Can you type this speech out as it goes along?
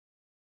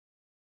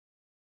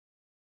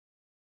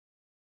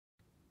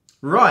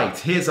Right,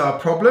 here's our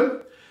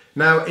problem.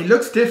 Now, it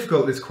looks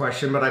difficult, this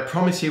question, but I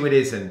promise you it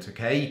isn't,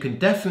 okay? You can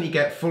definitely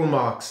get full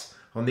marks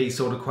on these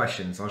sort of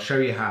questions. I'll show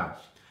you how.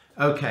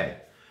 Okay,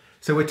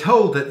 so we're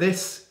told that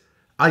this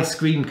ice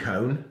cream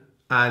cone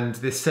and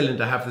this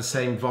cylinder have the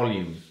same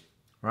volume,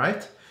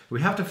 right?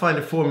 We have to find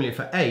a formula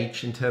for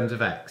h in terms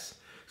of x.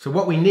 So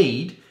what we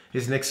need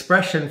is an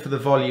expression for the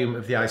volume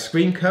of the ice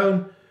cream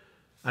cone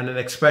and an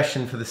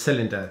expression for the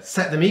cylinder.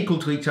 Set them equal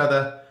to each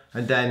other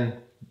and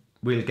then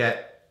we'll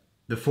get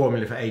the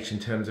formula for h in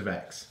terms of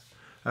x.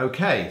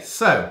 Okay,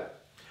 so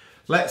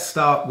let's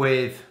start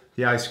with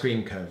the ice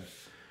cream cone.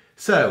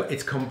 So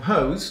it's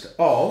composed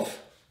of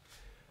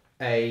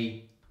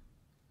a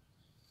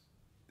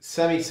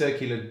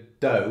semicircular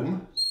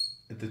dome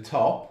at the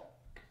top,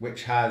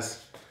 which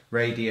has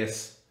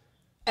radius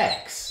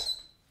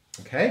x.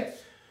 Okay,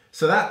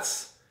 so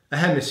that's a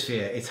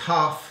hemisphere. It's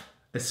half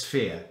a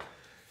sphere.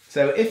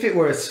 So if it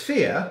were a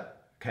sphere,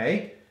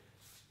 okay,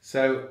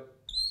 so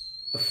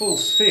a full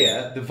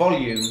sphere, the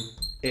volume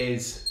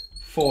is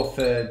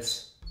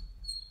 4/3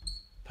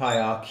 pi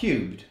r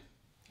cubed,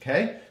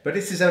 okay? But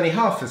this is only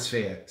half a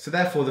sphere, so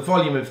therefore the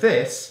volume of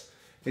this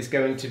is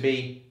going to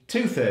be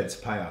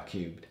 2/3 pi r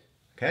cubed,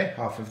 okay?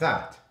 Half of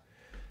that.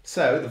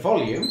 So the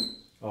volume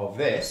of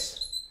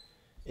this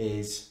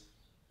is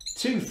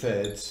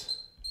 2/3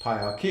 pi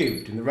r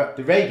cubed, and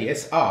the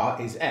radius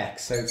r is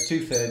x, so it's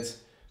 2/3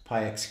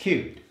 pi x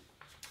cubed.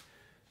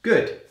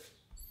 Good,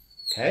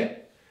 okay?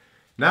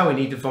 Now we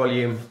need the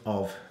volume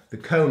of the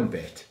cone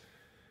bit.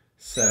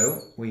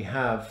 So we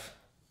have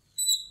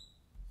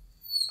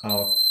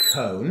our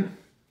cone.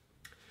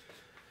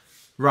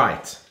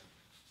 Right.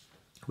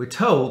 We're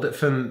told that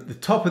from the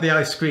top of the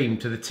ice cream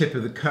to the tip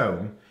of the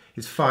cone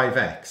is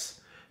 5x.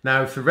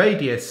 Now if the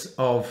radius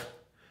of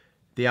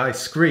the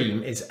ice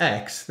cream is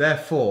x,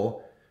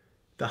 therefore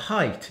the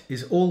height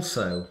is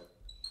also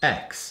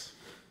x,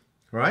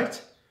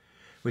 right?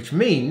 Which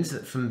means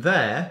that from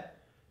there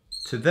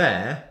to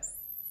there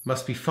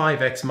must be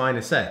 5x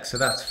minus x, so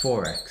that's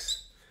 4x.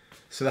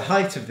 So the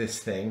height of this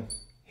thing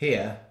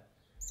here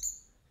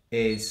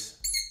is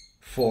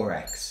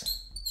 4x.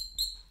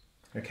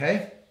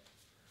 Okay?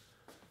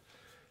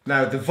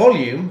 Now the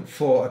volume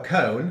for a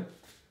cone,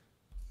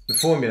 the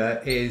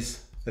formula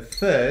is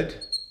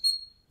 1/3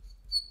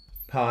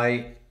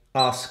 pi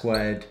r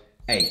squared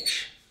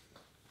h.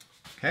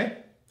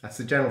 Okay? That's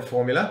the general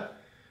formula.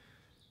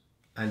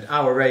 And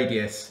our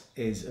radius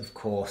is, of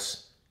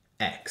course,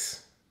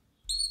 x.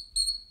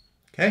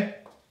 Okay?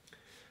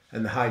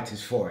 And the height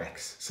is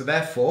 4x. So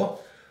therefore,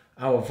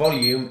 our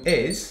volume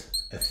is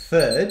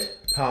 1/3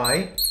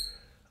 pi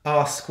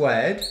r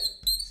squared,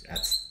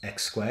 that's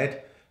x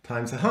squared,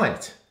 times the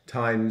height,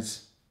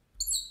 times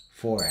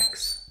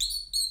 4x.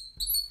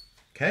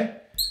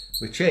 Okay?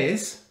 Which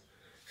is,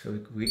 so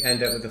we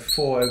end up with a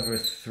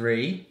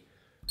 4/3,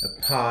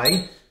 a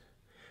pi,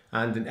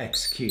 and an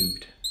x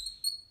cubed.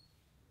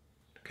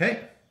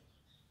 Okay?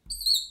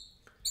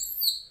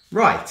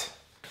 Right.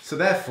 So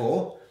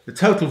therefore, the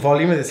total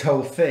volume of this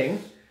whole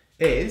thing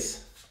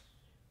is,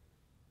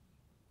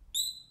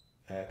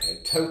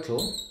 okay, total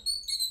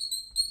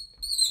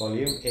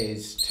volume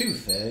is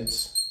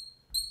 2/3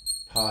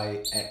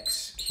 pi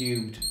x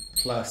cubed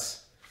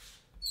plus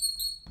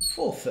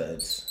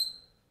 4/3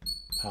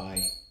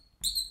 pi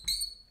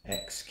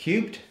x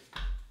cubed,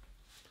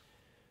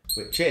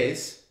 which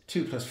is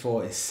 2 plus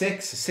 4 is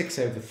 6,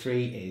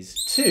 6/3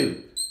 is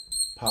 2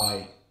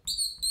 pi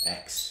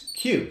x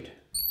cubed.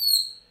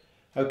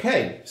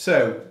 Okay,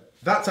 so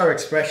that's our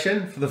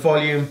expression for the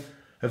volume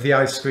of the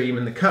ice cream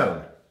and the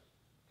cone.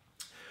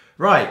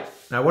 Right,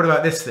 now what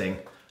about this thing?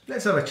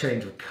 Let's have a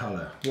change of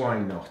colour, why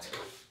not?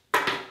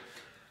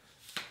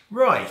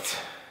 Right,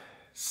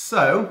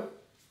 so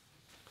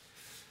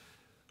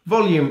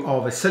volume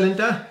of a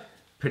cylinder,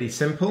 pretty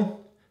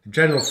simple. The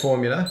general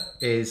formula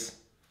is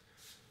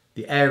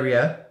the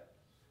area,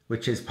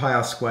 which is pi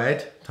r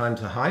squared times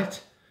the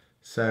height.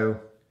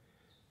 So,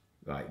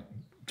 right,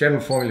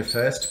 general formula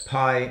first,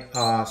 pi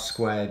r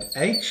squared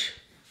h,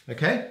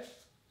 okay?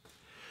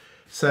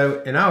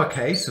 So in our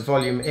case, the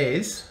volume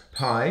is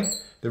pi,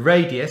 the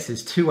radius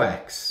is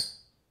 2x,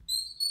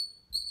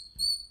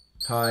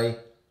 pi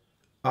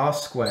r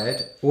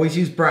squared, always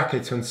use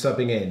brackets when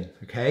subbing in,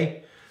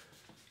 okay?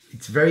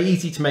 It's very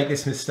easy to make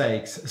this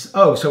mistake.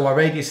 Oh, so our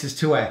radius is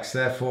 2x,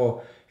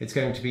 therefore it's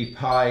going to be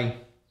pi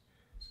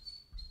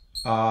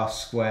r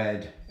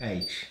squared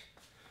h,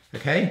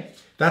 okay?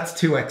 That's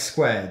 2x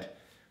squared.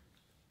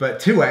 But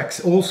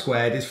 2x all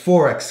squared is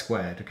 4x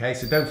squared, okay?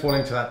 So don't fall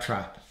into that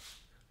trap.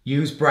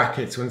 Use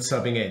brackets when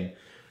subbing in.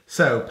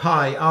 So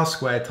pi r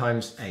squared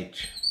times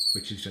h,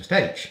 which is just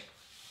h.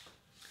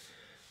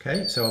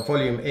 Okay, so our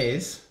volume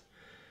is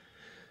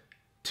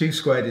 2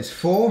 squared is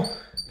 4,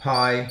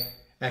 pi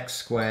x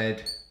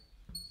squared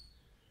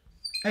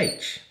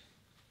h.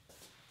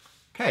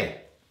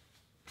 Okay.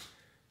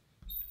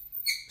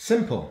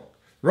 Simple.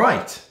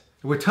 Right.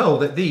 We're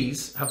told that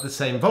these have the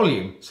same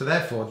volume, so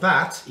therefore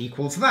that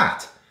equals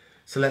that.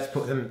 So let's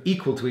put them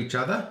equal to each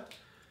other.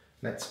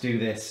 Let's do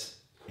this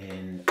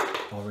in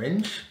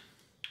orange.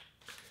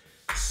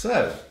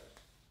 So,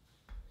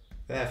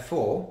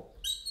 therefore,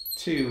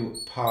 2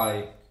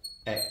 pi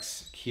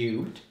x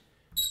cubed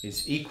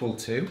is equal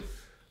to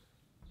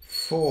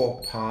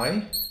 4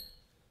 pi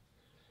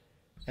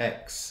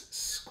x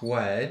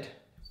squared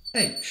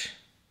h.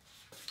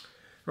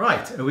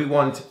 Right, and we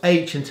want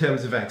h in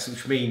terms of x,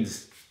 which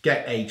means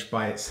get h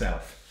by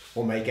itself,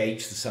 or make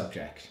h the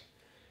subject.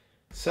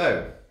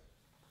 So,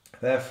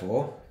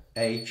 therefore,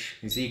 h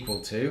is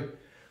equal to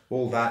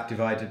all that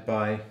divided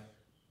by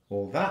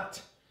all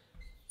that,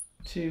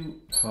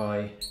 2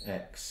 pi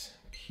x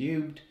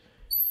cubed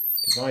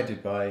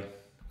divided by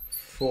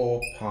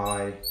 4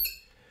 pi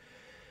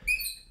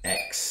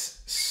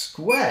x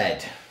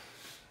squared.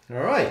 All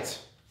right,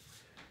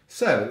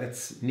 so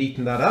let's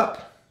neaten that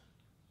up.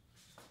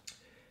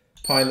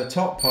 Pi in the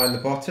top, pi in the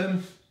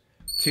bottom,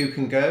 2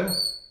 can go,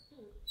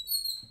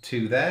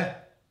 2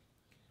 there.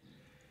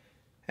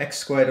 X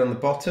squared on the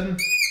bottom,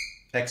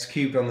 x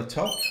cubed on the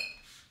top,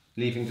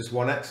 leaving just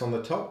 1x on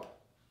the top.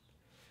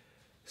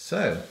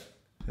 So,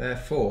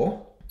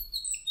 therefore,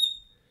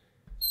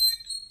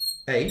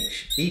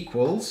 h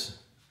equals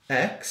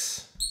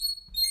x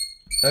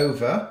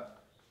over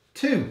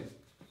 2.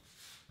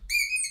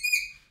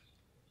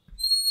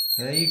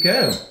 There you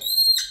go.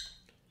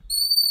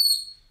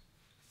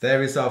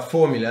 There is our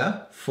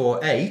formula for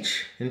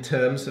h in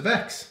terms of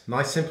x.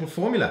 Nice simple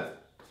formula.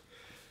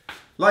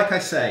 Like I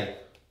say,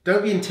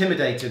 don't be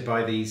intimidated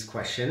by these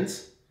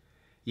questions.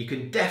 You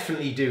can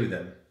definitely do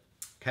them.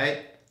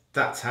 Okay,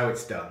 that's how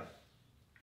it's done.